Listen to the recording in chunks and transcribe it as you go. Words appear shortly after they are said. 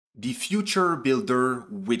the FutureBuilder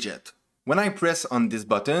widget. When I press on this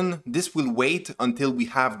button, this will wait until we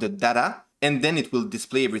have the data, and then it will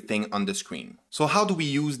display everything on the screen. So how do we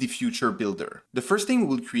use the FutureBuilder? The first thing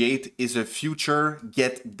we'll create is a future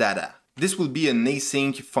get data. This will be an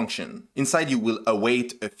async function. Inside you will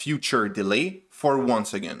await a future delay for 1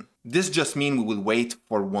 second. This just means we will wait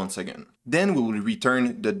for 1 second. Then we will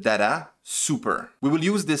return the data super. We will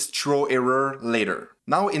use this throw error later.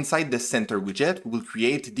 Now inside the center widget, we will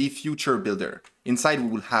create the FutureBuilder. Inside we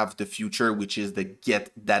will have the future, which is the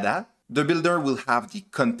get data. The builder will have the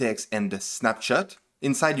context and the snapshot.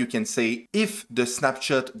 Inside you can say if the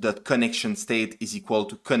snapshot.connectionState is equal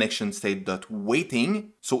to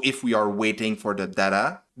connectionState.waiting. So if we are waiting for the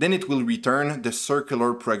data, then it will return the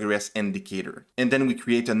circular progress indicator. And then we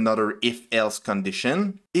create another if-else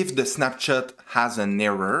condition. If the snapshot has an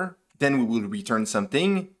error, then we will return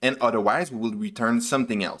something, and otherwise we will return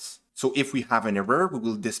something else. So if we have an error, we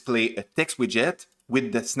will display a text widget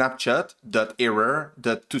with the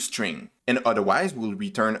snapshot.error.toString. And otherwise, we'll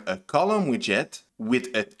return a column widget with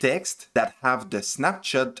a text that have the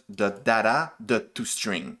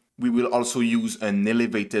snapshot.data.toString. We will also use an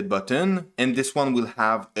elevated button, and this one will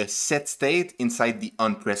have a set state inside the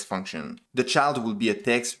onPress function. The child will be a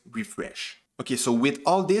text refresh. Okay, so with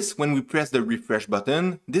all this, when we press the refresh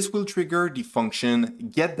button, this will trigger the function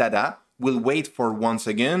getData, we'll wait for 1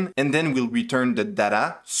 second, and then we'll return the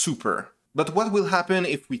data super. But what will happen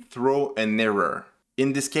if we throw an error?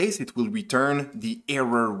 In this case, it will return the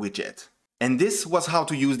error widget. And this was how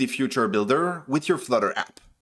to use the FutureBuilder with your Flutter app.